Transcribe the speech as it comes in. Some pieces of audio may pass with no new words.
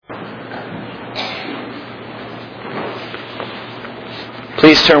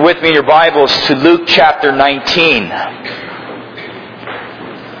Please turn with me in your Bibles to Luke chapter 19.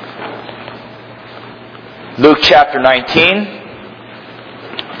 Luke chapter 19.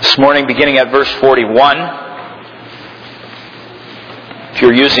 This morning beginning at verse 41. If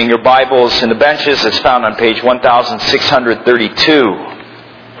you're using your Bibles in the benches, it's found on page 1632.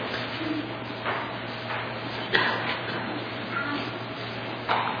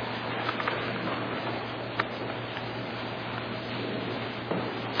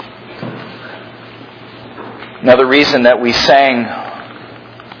 Another reason that we sang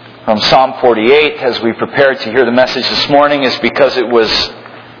from Psalm 48 as we prepared to hear the message this morning is because it was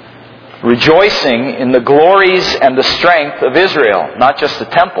rejoicing in the glories and the strength of Israel, not just the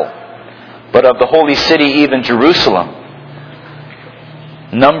temple, but of the holy city, even Jerusalem.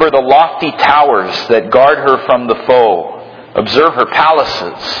 Number the lofty towers that guard her from the foe. Observe her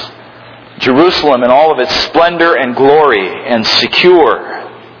palaces. Jerusalem in all of its splendor and glory and secure.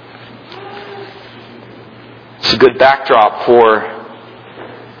 It's a good backdrop for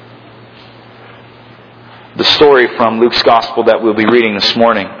the story from Luke's Gospel that we'll be reading this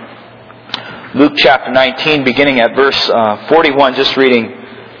morning. Luke chapter 19, beginning at verse 41, just reading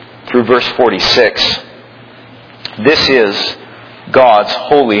through verse 46. This is God's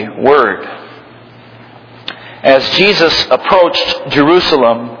holy word. As Jesus approached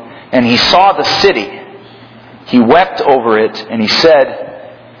Jerusalem and he saw the city, he wept over it and he said,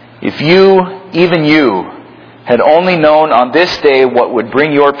 "If you, even you, had only known on this day what would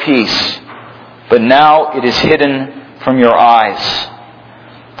bring your peace, but now it is hidden from your eyes.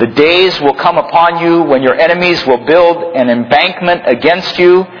 The days will come upon you when your enemies will build an embankment against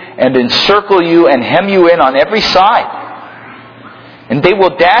you and encircle you and hem you in on every side. And they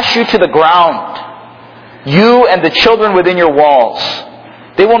will dash you to the ground, you and the children within your walls.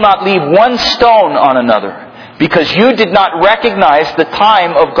 They will not leave one stone on another, because you did not recognize the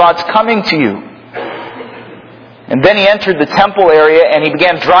time of God's coming to you." And then he entered the temple area and he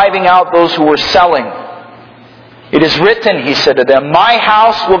began driving out those who were selling. "It is written," he said to them, "My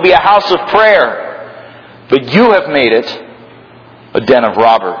house will be a house of prayer, but you have made it a den of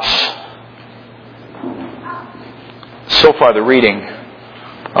robbers." So far the reading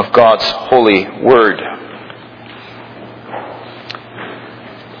of God's holy word.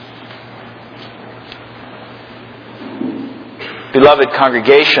 Beloved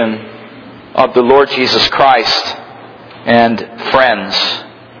congregation of the Lord Jesus Christ and friends,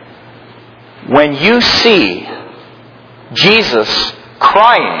 when you see Jesus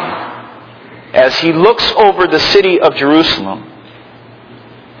crying as he looks over the city of Jerusalem,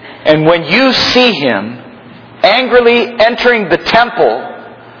 and when you see him angrily entering the temple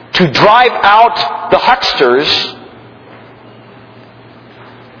to drive out the hucksters,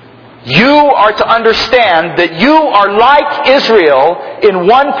 you are to understand that you are like Israel in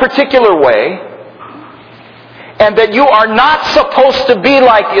one particular way, and that you are not supposed to be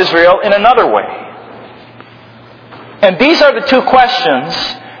like Israel in another way. And these are the two questions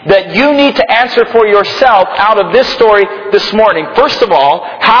that you need to answer for yourself out of this story this morning. First of all,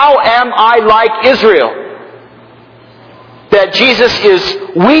 how am I like Israel? That Jesus is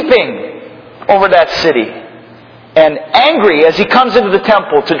weeping over that city and angry as he comes into the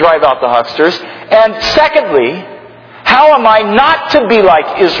temple to drive out the hucksters. And secondly, how am I not to be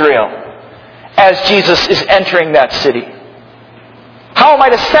like Israel as Jesus is entering that city? How am I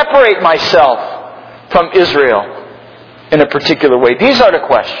to separate myself from Israel in a particular way? These are the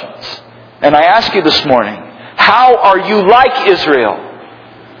questions. And I ask you this morning, how are you like Israel?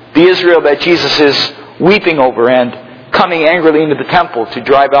 The Israel that Jesus is weeping over and coming angrily into the temple to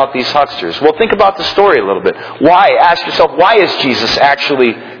drive out these hucksters. Well, think about the story a little bit. Why? Ask yourself, why is Jesus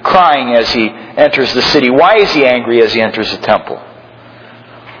actually crying as he enters the city? Why is he angry as he enters the temple?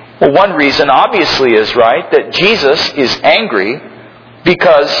 Well, one reason obviously is, right, that Jesus is angry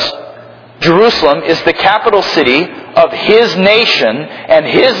because Jerusalem is the capital city of his nation, and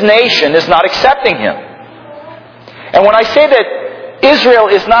his nation is not accepting him. And when I say that Israel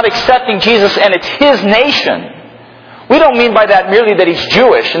is not accepting Jesus and it's his nation, we don't mean by that merely that he's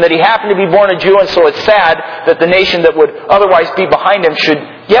Jewish and that he happened to be born a Jew and so it's sad that the nation that would otherwise be behind him should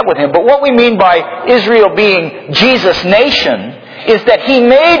get with him. But what we mean by Israel being Jesus' nation is that he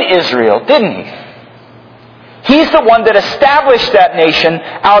made Israel, didn't he? He's the one that established that nation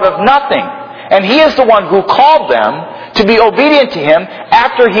out of nothing. And he is the one who called them to be obedient to him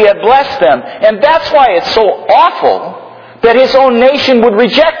after he had blessed them. And that's why it's so awful that his own nation would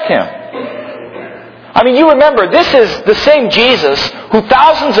reject him. I mean, you remember, this is the same Jesus who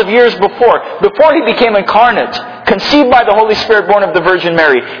thousands of years before he became incarnate, conceived by the Holy Spirit, born of the Virgin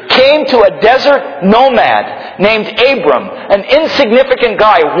Mary, came to a desert nomad named Abram, an insignificant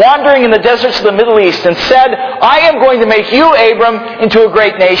guy wandering in the deserts of the Middle East, and said, I am going to make you, Abram, into a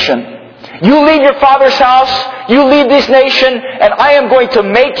great nation. You leave your father's house, you leave this nation, and I am going to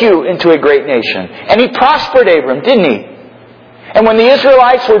make you into a great nation. And he prospered Abram, didn't he? And when the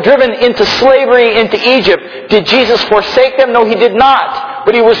Israelites were driven into slavery into Egypt, did Jesus forsake them? No, He did not.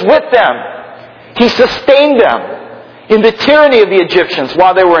 But He was with them. He sustained them in the tyranny of the Egyptians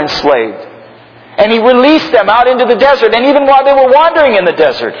while they were enslaved. And He released them out into the desert. And even while they were wandering in the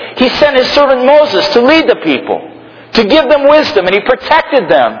desert, He sent His servant Moses to lead the people, to give them wisdom, and He protected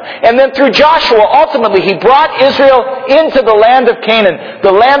them. And then through Joshua, ultimately, He brought Israel into the land of Canaan,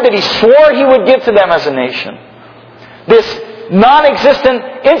 the land that He swore He would give to them as a nation. This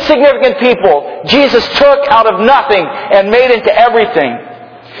non-existent, insignificant people, Jesus took out of nothing and made into everything.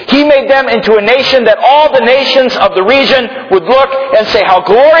 He made them into a nation that all the nations of the region would look and say, how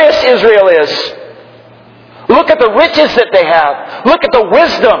glorious Israel is. Look at the riches that they have. Look at the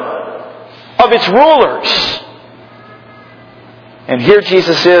wisdom of its rulers. And here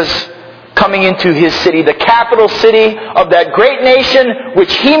Jesus is coming into His city, the capital city of that great nation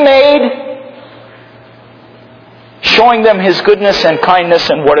which He made, showing them His goodness and kindness.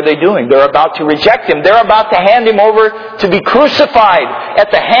 And what are they doing? They're about to reject Him. They're about to hand Him over to be crucified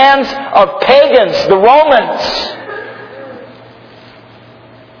at the hands of pagans, the Romans.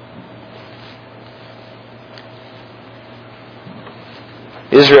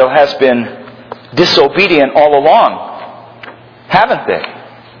 Israel has been disobedient all along, haven't they?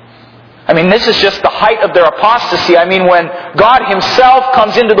 I mean, this is just the height of their apostasy. I mean, when God Himself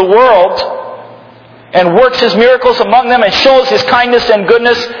comes into the world and works His miracles among them and shows His kindness and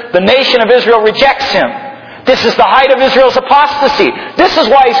goodness, the nation of Israel rejects Him. This is the height of Israel's apostasy. This is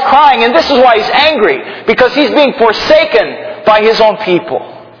why He's crying, and this is why He's angry, because He's being forsaken by His own people.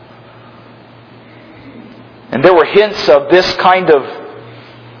 And there were hints of this kind of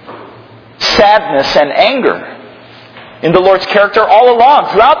sadness and anger in the Lord's character all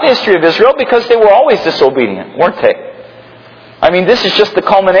along, throughout the history of Israel, because they were always disobedient, weren't they? I mean, this is just the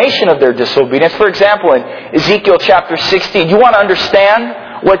culmination of their disobedience. For example, in Ezekiel chapter 16, you want to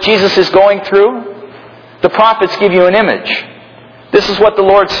understand what Jesus is going through? The prophets give you an image. This is what the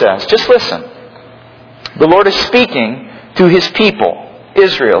Lord says. Just listen. The Lord is speaking to His people,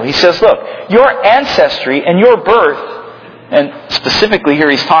 Israel. He says, look, your ancestry and your birth, and specifically here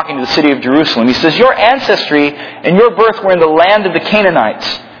He's talking to the city of Jerusalem. He says, your ancestry and your birth were in the land of the Canaanites.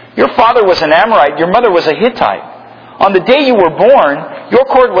 Your father was an Amorite, your mother was a Hittite. On the day you were born, your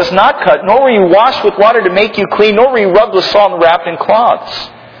cord was not cut, nor were you washed with water to make you clean, nor were you rubbed with salt and wrapped in cloths.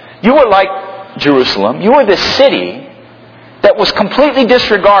 You were like Jerusalem. You were this city that was completely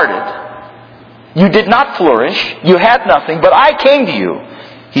disregarded. You did not flourish. You had nothing. But I came to you,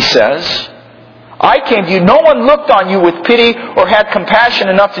 He says. I came to you. No one looked on you with pity or had compassion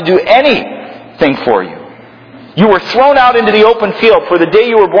enough to do anything for you. You were thrown out into the open field. For the day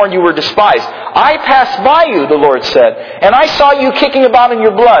you were born, you were despised. I passed by you, the Lord said, and I saw you kicking about in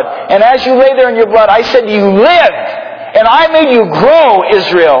your blood. And as you lay there in your blood, I said to you, live! And I made you grow,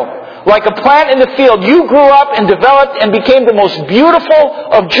 Israel, like a plant in the field. You grew up and developed and became the most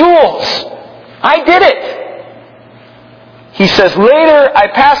beautiful of jewels. I did it. He says, later I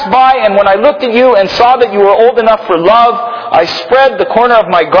passed by, and when I looked at you and saw that you were old enough for love, I spread the corner of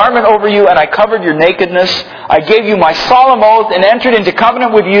my garment over you and I covered your nakedness. I gave you my solemn oath and entered into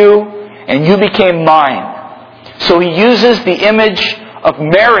covenant with you, and you became mine. So He uses the image of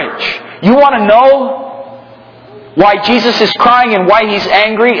marriage. You want to know why Jesus is crying and why He's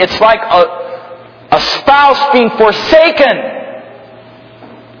angry? It's like a spouse being forsaken.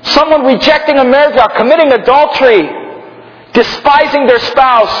 Someone rejecting a marriage vow, committing adultery, despising their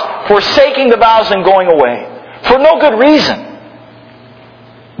spouse, forsaking the vows and going away. For no good reason.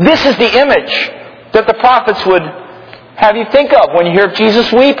 This is the image that the prophets would have you think of when you hear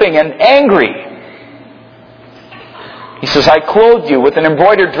Jesus weeping and angry. He says, I clothed you with an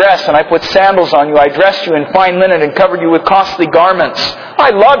embroidered dress and I put sandals on you. I dressed you in fine linen and covered you with costly garments. I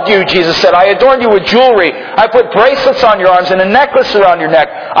loved you, Jesus said. I adorned you with jewelry. I put bracelets on your arms and a necklace around your neck.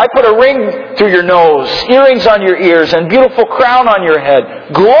 I put a ring through your nose, earrings on your ears, and beautiful crown on your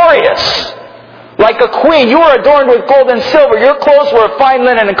head. Glorious! Like a queen. You were adorned with gold and silver. Your clothes were of fine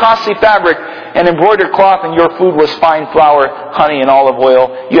linen and costly fabric and embroidered cloth, and your food was fine flour, honey, and olive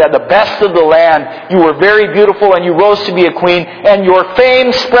oil. You had the best of the land. You were very beautiful, and you rose to be a queen. And your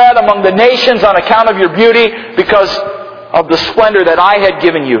fame spread among the nations on account of your beauty, because of the splendor that I had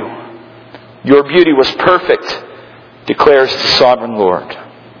given you. Your beauty was perfect, declares the sovereign Lord.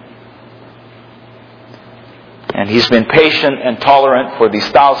 And He's been patient and tolerant for these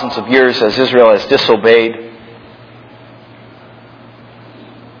thousands of years as Israel has disobeyed.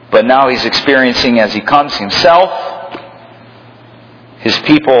 But now he's experiencing, as he comes himself, his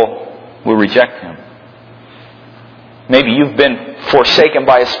people will reject him. Maybe you've been forsaken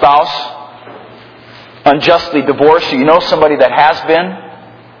by a spouse, unjustly divorced, or you know somebody that has been,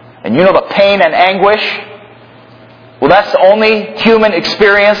 and you know the pain and anguish. Well, that's the only human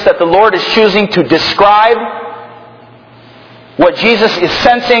experience that the Lord is choosing to describe what Jesus is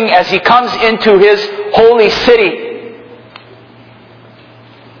sensing as he comes into his holy city.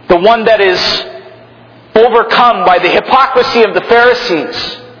 The one that is overcome by the hypocrisy of the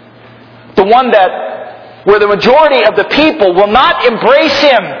Pharisees. The one where the majority of the people will not embrace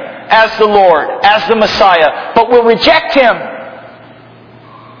him as the Lord, as the Messiah, but will reject him.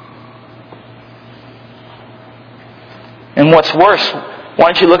 And what's worse,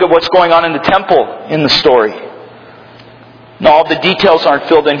 why don't you look at what's going on in the temple in the story? Now, all the details aren't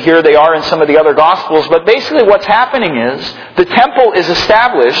filled in here. They are in some of the other Gospels. But basically what's happening is the temple is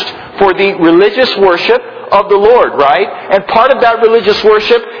established for the religious worship of the Lord, right? And part of that religious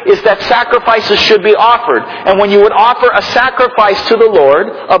worship is that sacrifices should be offered. And when you would offer a sacrifice to the Lord,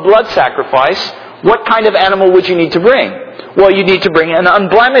 a blood sacrifice, what kind of animal would you need to bring? Well, you need to bring an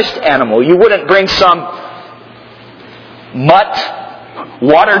unblemished animal. You wouldn't bring some mutt,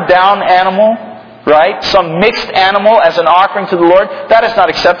 watered down animal, right? Some mixed animal as an offering to the Lord. That is not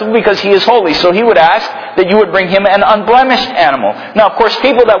acceptable because He is holy. So He would ask that you would bring Him an unblemished animal. Now, of course,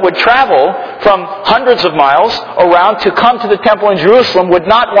 people that would travel from hundreds of miles around to come to the temple in Jerusalem would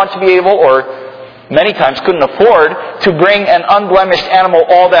not want to be able, or many times couldn't afford, to bring an unblemished animal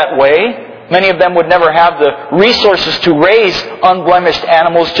all that way. Many of them would never have the resources to raise unblemished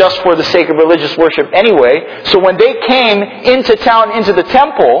animals just for the sake of religious worship anyway. So when they came into town, into the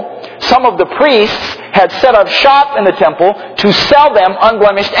temple, some of the priests had set up shop in the temple to sell them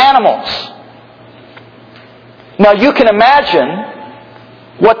unblemished animals. Now you can imagine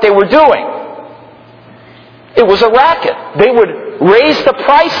what they were doing. It was a racket. They would raise the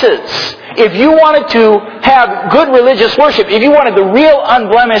prices. If you wanted to have good religious worship, if you wanted the real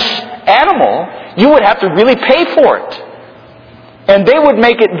unblemished animal, you would have to really pay for it. And they would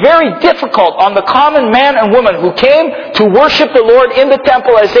make it very difficult on the common man and woman who came to worship the Lord in the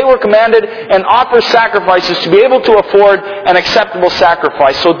temple as they were commanded and offer sacrifices to be able to afford an acceptable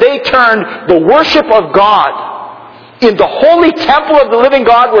sacrifice. So they turned the worship of God in the holy temple of the living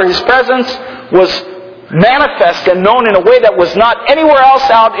God, where His presence was manifest and known in a way that was not anywhere else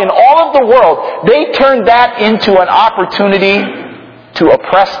out in all of the world. They turned that into an opportunity to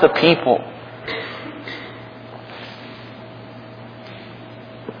oppress the people.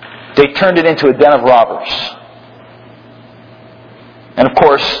 They turned it into a den of robbers. And of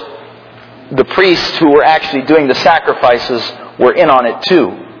course, the priests who were actually doing the sacrifices were in on it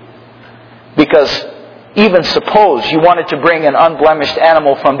too. Because even suppose you wanted to bring an unblemished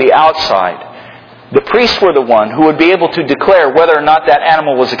animal from the outside, the priests were the one who would be able to declare whether or not that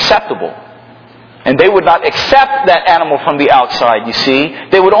animal was acceptable. And they would not accept that animal from the outside, you see.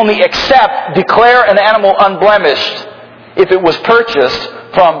 They would only declare an animal unblemished if it was purchased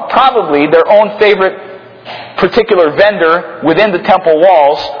from probably their own favorite particular vendor within the temple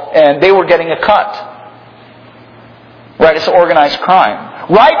walls, and they were getting a cut. Right? It's organized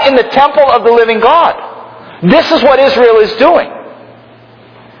crime. Right in the temple of the living God. This is what Israel is doing.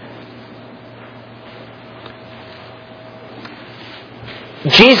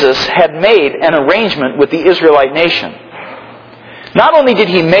 Jesus had made an arrangement with the Israelite nation. Not only did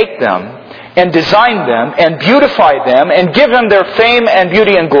He make them and design them and beautify them and give them their fame and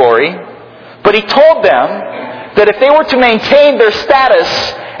beauty and glory, but He told them that if they were to maintain their status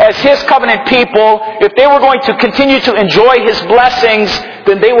as His covenant people, if they were going to continue to enjoy His blessings,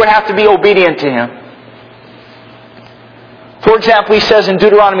 then they would have to be obedient to Him. For example, He says in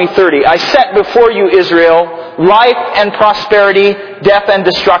Deuteronomy 30, I set before you, Israel, life and prosperity, death and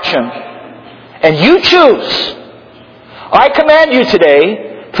destruction. And you choose. I command you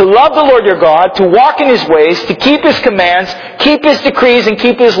today to love the Lord your God, to walk in His ways, to keep His commands, keep His decrees, and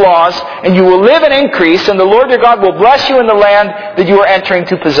keep His laws, and you will live and increase, and the Lord your God will bless you in the land that you are entering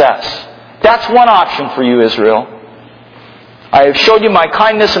to possess. That's one option for you, Israel. I have showed you my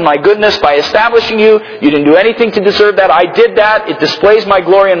kindness and my goodness by establishing you. You didn't do anything to deserve that. I did that. It displays my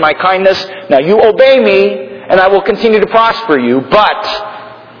glory and my kindness. Now you obey me, and I will continue to prosper you. But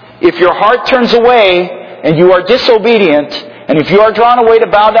if your heart turns away and you are disobedient, and if you are drawn away to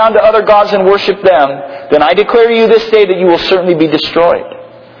bow down to other gods and worship them, then I declare to you this day that you will certainly be destroyed.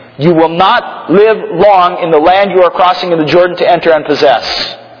 You will not live long in the land you are crossing in the Jordan to enter and possess.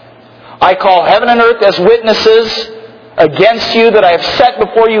 I call heaven and earth as witnesses against you that I have set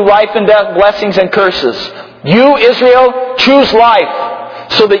before you life and death, blessings and curses. You, Israel, choose life.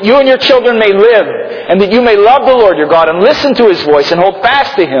 so that you and your children may live, and that you may love the Lord your God and listen to His voice and hold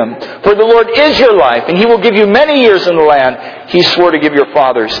fast to Him. For the Lord is your life, and He will give you many years in the land He swore to give your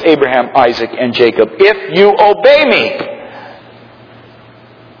fathers, Abraham, Isaac, and Jacob, if you obey me.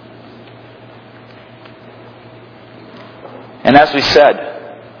 And as we said,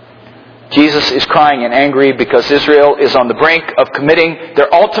 Jesus is crying and angry because Israel is on the brink of committing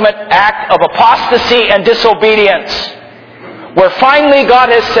their ultimate act of apostasy and disobedience, where finally God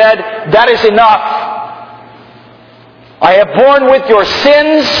has said, that is enough. I have borne with your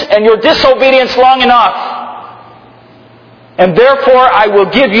sins and your disobedience long enough, and therefore I will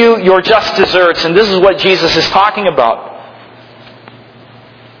give you your just deserts. And this is what Jesus is talking about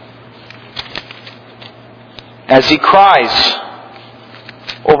as He cries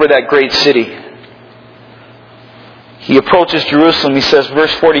over that great city. He approaches Jerusalem. He says,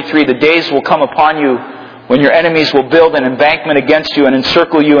 verse 43, the days will come upon you when your enemies will build an embankment against you and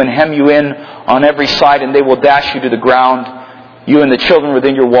encircle you and hem you in on every side, and they will dash you to the ground, you and the children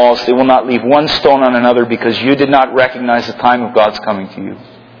within your walls. They will not leave one stone on another, because you did not recognize the time of God's coming to you.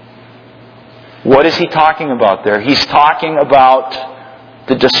 What is He talking about there? He's talking about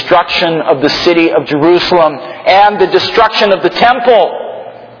the destruction of the city of Jerusalem and the destruction of the temple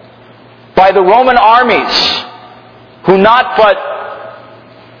by the Roman armies, who not but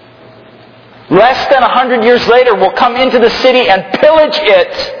less than 100 years later will come into the city and pillage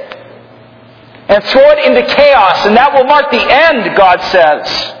it and throw it into chaos. And that will mark the end, God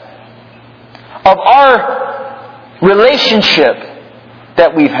says, of our relationship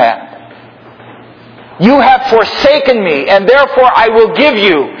that we've had. You have forsaken me, and therefore I will give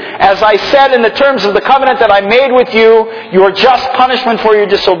you, as I said in the terms of the covenant that I made with you, your just punishment for your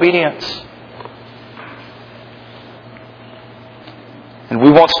disobedience. And we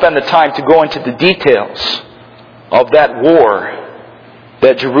won't spend the time to go into the details of that war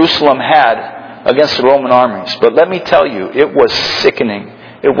that Jerusalem had against the Roman armies. But let me tell you, it was sickening,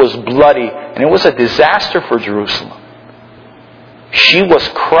 it was bloody, and it was a disaster for Jerusalem. She was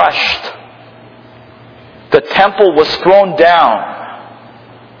crushed. The temple was thrown down.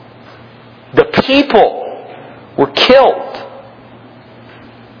 The people were killed.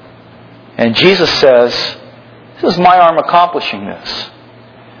 And Jesus says, this is my arm accomplishing this.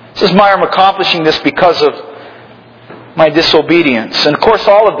 This is my arm accomplishing this because of my disobedience. And of course,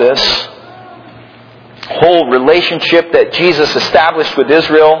 all of this whole relationship that Jesus established with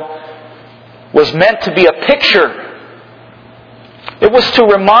Israel was meant to be a picture. It was to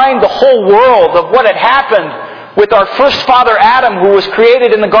remind the whole world of what had happened with our first father Adam, who was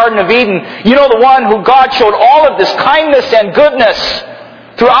created in the Garden of Eden. You know, the one who God showed all of this kindness and goodness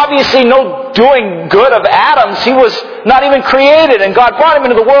through obviously no doing good of Adam's. He was not even created, and God brought him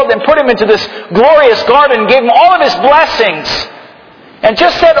into the world and put him into this glorious garden and gave him all of His blessings and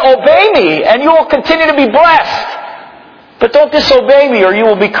just said, obey me and you will continue to be blessed. But don't disobey me or you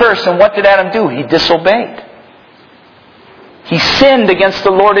will be cursed. And what did Adam do? He disobeyed. He sinned against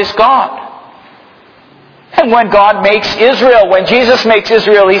the Lord his God. And when God makes Israel, when Jesus makes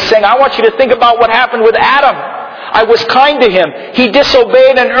Israel, He's saying, I want you to think about what happened with Adam. I was kind to him. He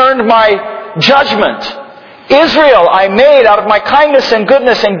disobeyed and earned my judgment. Israel I made out of my kindness and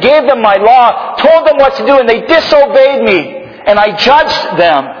goodness and gave them my law, told them what to do, and they disobeyed me. And I judged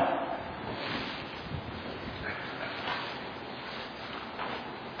them.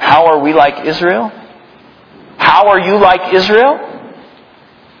 How are we like Israel? How are you like Israel?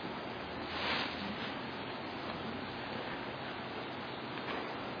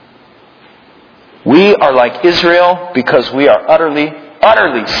 We are like Israel because we are utterly,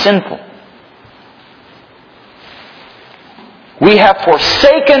 utterly sinful. We have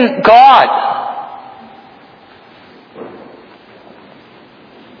forsaken God.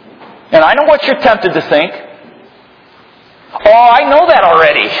 And I know what you're tempted to think. Oh, I know that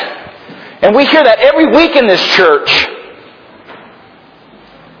already. And we hear that every week in this church.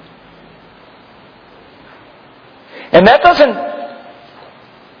 And that doesn't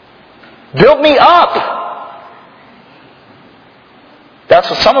build me up. That's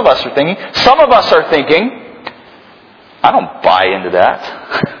what some of us are thinking. Some of us are thinking, I don't buy into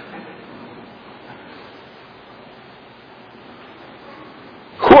that.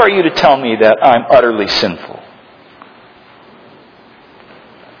 Who are you to tell me that I'm utterly sinful?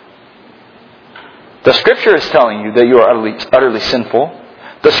 The Scripture is telling you that you are utterly sinful.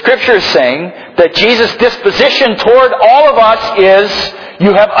 The Scripture is saying that Jesus' disposition toward all of us is,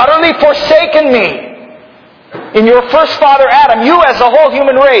 you have utterly forsaken me. In your first father Adam, you as a whole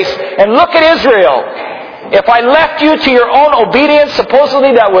human race. And look at Israel. If I left you to your own obedience,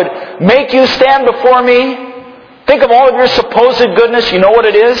 supposedly that would make you stand before me, Think of all of your supposed goodness. You know what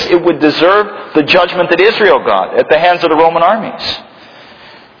it is? It would deserve the judgment that Israel got at the hands of the Roman armies.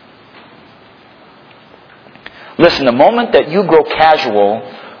 Listen, the moment that you grow casual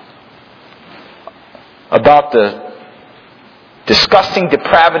about the disgusting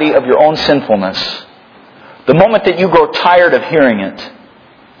depravity of your own sinfulness, the moment that you grow tired of hearing it,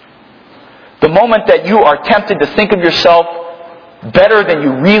 the moment that you are tempted to think of yourself better than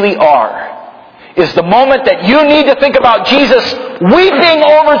you really are, is the moment that you need to think about Jesus weeping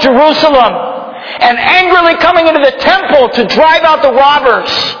over Jerusalem and angrily coming into the temple to drive out the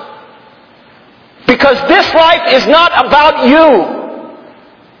robbers. Because this life is not about you.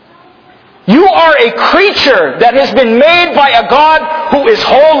 You are a creature that has been made by a God who is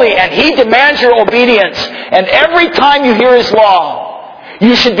holy, and He demands your obedience. And every time you hear His law,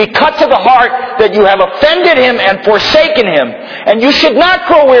 you should be cut to the heart that you have offended Him and forsaken Him. And you should not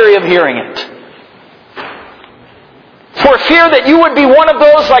grow weary of hearing it. For fear that you would be one of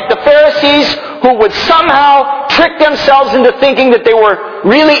those like the Pharisees who would somehow trick themselves into thinking that they were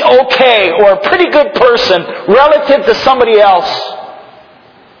really okay or a pretty good person relative to somebody else.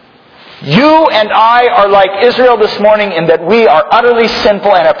 You and I are like Israel this morning in that we are utterly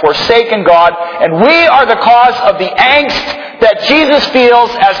sinful and have forsaken God, and we are the cause of the angst that Jesus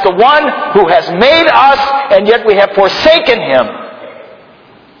feels as the one who has made us, and yet we have forsaken Him.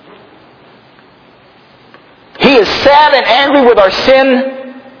 He is sad and angry with our sin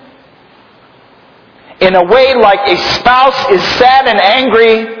in a way like a spouse is sad and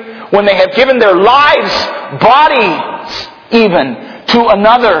angry when they have given their lives, bodies even, to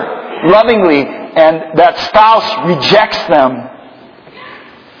another lovingly, and that spouse rejects them.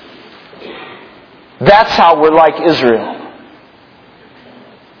 That's how we're like Israel.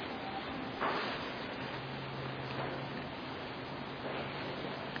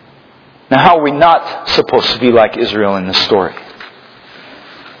 Now, how are we not supposed to be like Israel in this story?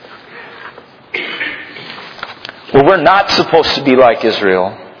 Well, we're not supposed to be like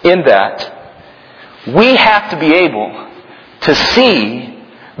Israel in that we have to be able to see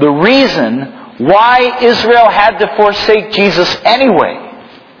the reason why Israel had to forsake Jesus anyway.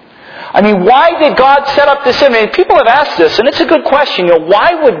 I mean, why did God set up this? I mean, people have asked this, and it's a good question.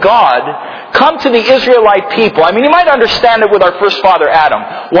 Why would God come to the Israelite people? I mean, you might understand it with our first father, Adam.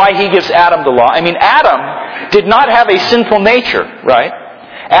 Why He gives Adam the law. I mean, Adam did not have a sinful nature, right?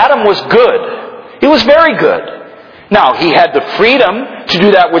 Adam was good. He was very good. Now, he had the freedom to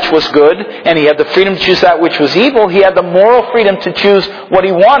do that which was good, and he had the freedom to choose that which was evil. He had the moral freedom to choose what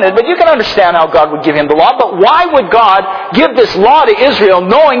he wanted, but you can understand how God would give him the law. But why would God give this law to Israel,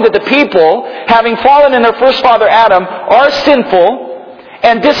 knowing that the people, having fallen in their first father Adam, are sinful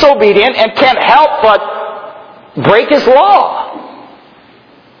and disobedient and can't help but break His law?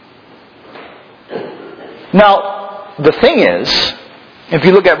 Now, the thing is, if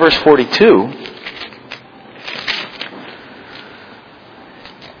you look at verse 42,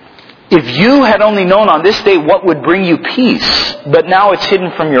 if you had only known on this day what would bring you peace, but now it's hidden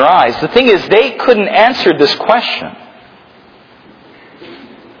from your eyes. The thing is, they couldn't answer this question.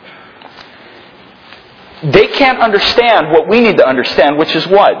 They can't understand what we need to understand, which is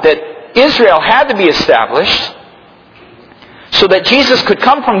what? That Israel had to be established so that Jesus could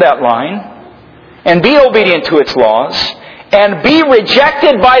come from that line and be obedient to its laws and be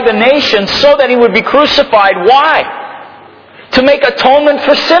rejected by the nation so that He would be crucified. Why? To make atonement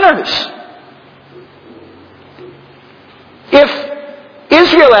for sinners. If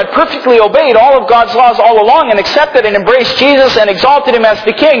Israel had perfectly obeyed all of God's laws all along and accepted and embraced Jesus and exalted Him as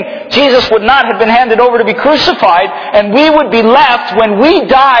the King, Jesus would not have been handed over to be crucified, and we would be left, when we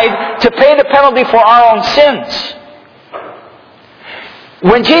died, to pay the penalty for our own sins.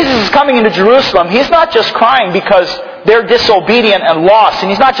 When Jesus is coming into Jerusalem, He's not just crying because they're disobedient and lost, and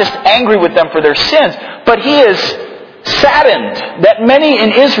He's not just angry with them for their sins, but He is saddened that many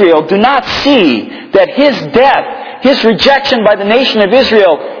in Israel do not see that His death, His rejection by the nation of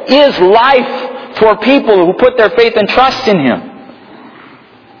Israel, is life for people who put their faith and trust in Him.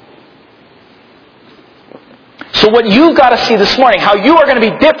 So what you've got to see this morning, how you are going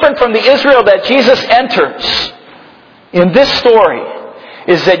to be different from the Israel that Jesus enters in this story,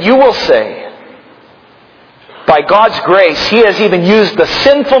 is that you will say, by God's grace, He has even used the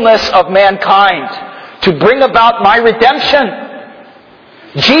sinfulness of mankind to bring about my redemption.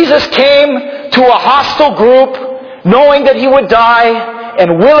 Jesus came to a hostile group knowing that He would die,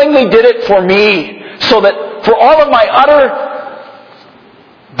 and willingly did it for me, so that for all of my utter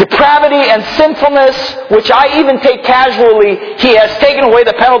depravity and sinfulness, which I even take casually, He has taken away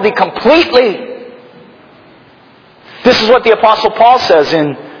the penalty completely. This is what the Apostle Paul says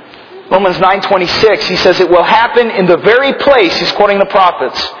in Romans 9:26, he says, it will happen in the very place, he's quoting the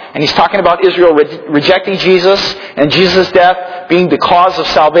prophets, and he's talking about Israel rejecting Jesus and Jesus' death being the cause of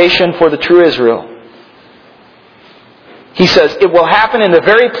salvation for the true Israel. He says, it will happen in the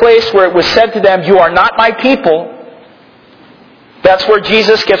very place where it was said to them, you are not my people. That's where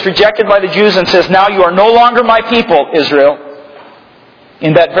Jesus gets rejected by the Jews and says, now you are no longer my people, Israel.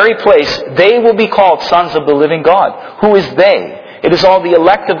 In that very place, they will be called sons of the living God. Who is they? It is all the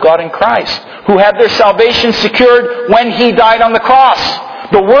elect of God in Christ, who had their salvation secured when He died on the cross.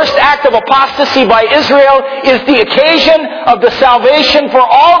 The worst act of apostasy by Israel is the occasion of the salvation for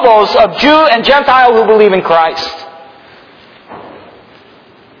all those of Jew and Gentile who believe in Christ.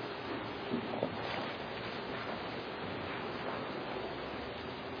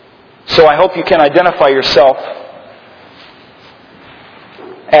 So I hope you can identify yourself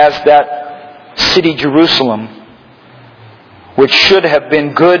as that city Jerusalem, which should have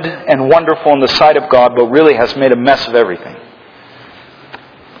been good and wonderful in the sight of God, but really has made a mess of everything.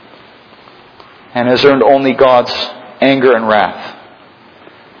 And has earned only God's anger and wrath.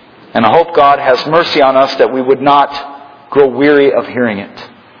 And I hope God has mercy on us that we would not grow weary of hearing it.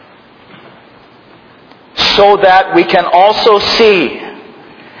 So that we can also see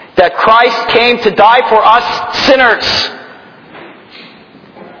that Christ came to die for us sinners.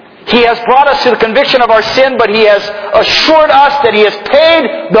 He has brought us to the conviction of our sin, but He has assured us that He has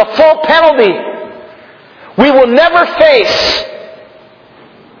paid the full penalty. We will never face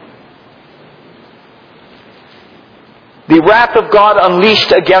the wrath of God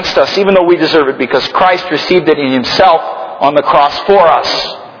unleashed against us, even though we deserve it, because Christ received it in Himself on the cross for us,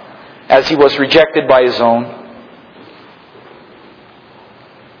 as He was rejected by His own.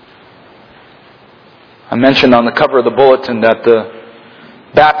 I mentioned on the cover of the bulletin that the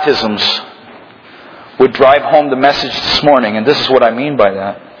baptisms would drive home the message this morning, and this is what I mean by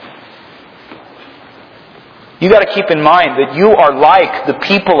that. You got to keep in mind that you are like the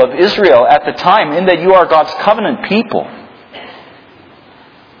people of Israel at the time, in that you are God's covenant people.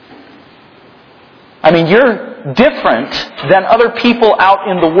 I mean, you're different than other people out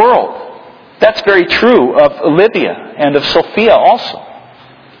in the world. That's very true of Olivia and of Sophia also.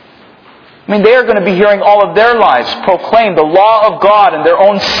 I mean, they are going to be hearing all of their lives proclaim the law of God and their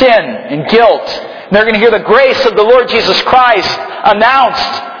own sin and guilt. And they're going to hear the grace of the Lord Jesus Christ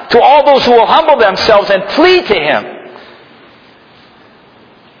announced to all those who will humble themselves and plead to Him.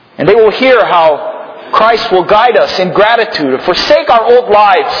 And they will hear how Christ will guide us in gratitude, to forsake our old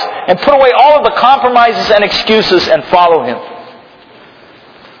lives and put away all of the compromises and excuses and follow Him.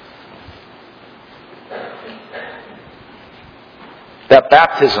 That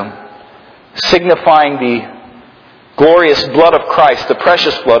baptism, signifying the glorious blood of Christ, the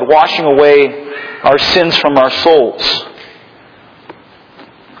precious blood, washing away our sins from our souls.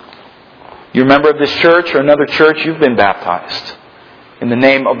 You remember of this church or another church, you've been baptized in the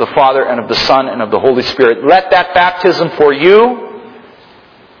name of the Father and of the Son and of the Holy Spirit. Let that baptism for you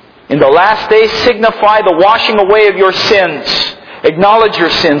in the last days signify the washing away of your sins. Acknowledge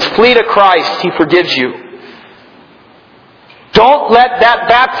your sins. Flee to Christ. He forgives you. Don't let that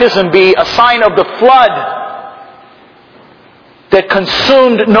baptism be a sign of the flood that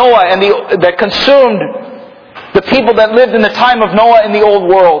consumed Noah and that consumed the people that lived in the time of Noah in the old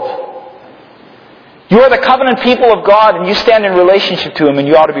world. You are the covenant people of God, and you stand in relationship to Him, and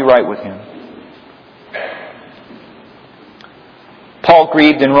you ought to be right with Him. Paul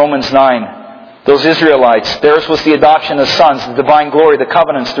grieved in Romans 9. Those Israelites, theirs was the adoption as sons, the divine glory, the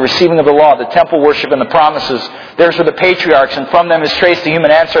covenants, the receiving of the law, the temple worship, and the promises. Theirs were the patriarchs, and from them is traced the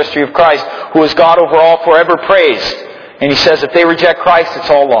human ancestry of Christ, who is God over all, forever praised. And he says, if they reject Christ, it's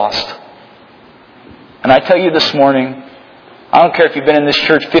all lost. And I tell you this morning, I don't care if you've been in this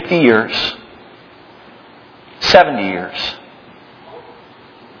church 50 years, 70 years,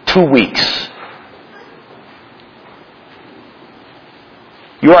 2 weeks.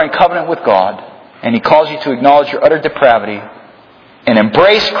 You are in covenant with God, and He calls you to acknowledge your utter depravity and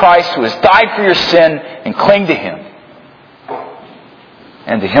embrace Christ who has died for your sin and cling to Him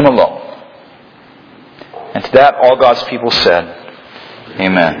and to Him alone. And to that all God's people said,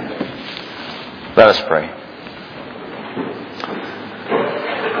 Amen. Let us pray.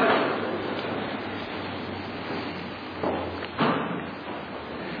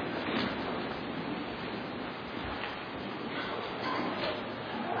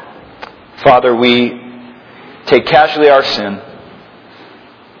 Father, we take casually our sin,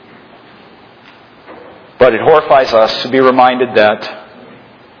 but it horrifies us to be reminded that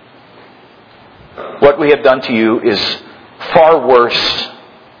what we have done to You is far worse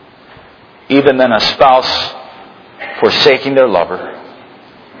even than a spouse forsaking their lover.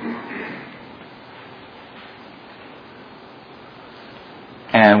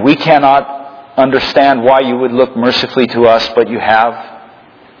 And we cannot understand why you would look mercifully to us, but you have.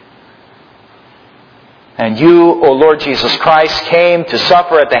 And you, O Lord Jesus Christ, came to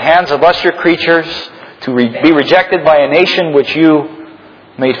suffer at the hands of us, your creatures, to be rejected by a nation which you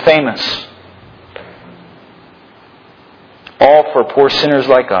made famous. All for poor sinners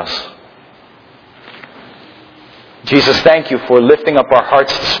like us. Jesus, thank you for lifting up our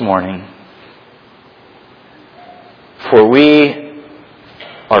hearts this morning. For we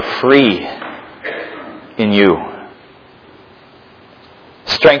are free in you.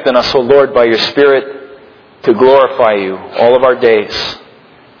 Strengthen us, O Lord, by your Spirit to glorify you all of our days.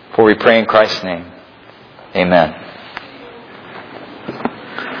 For we pray in Christ's name. Amen.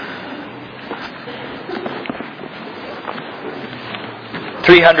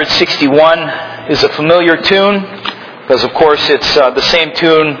 "361 is a familiar tune because, of course, it's the same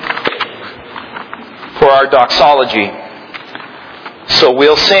tune for our doxology. So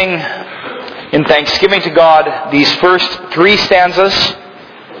we'll sing in thanksgiving to God these first 3 stanzas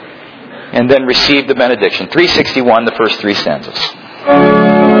and then receive the benediction. 361, the first 3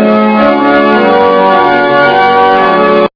 stanzas.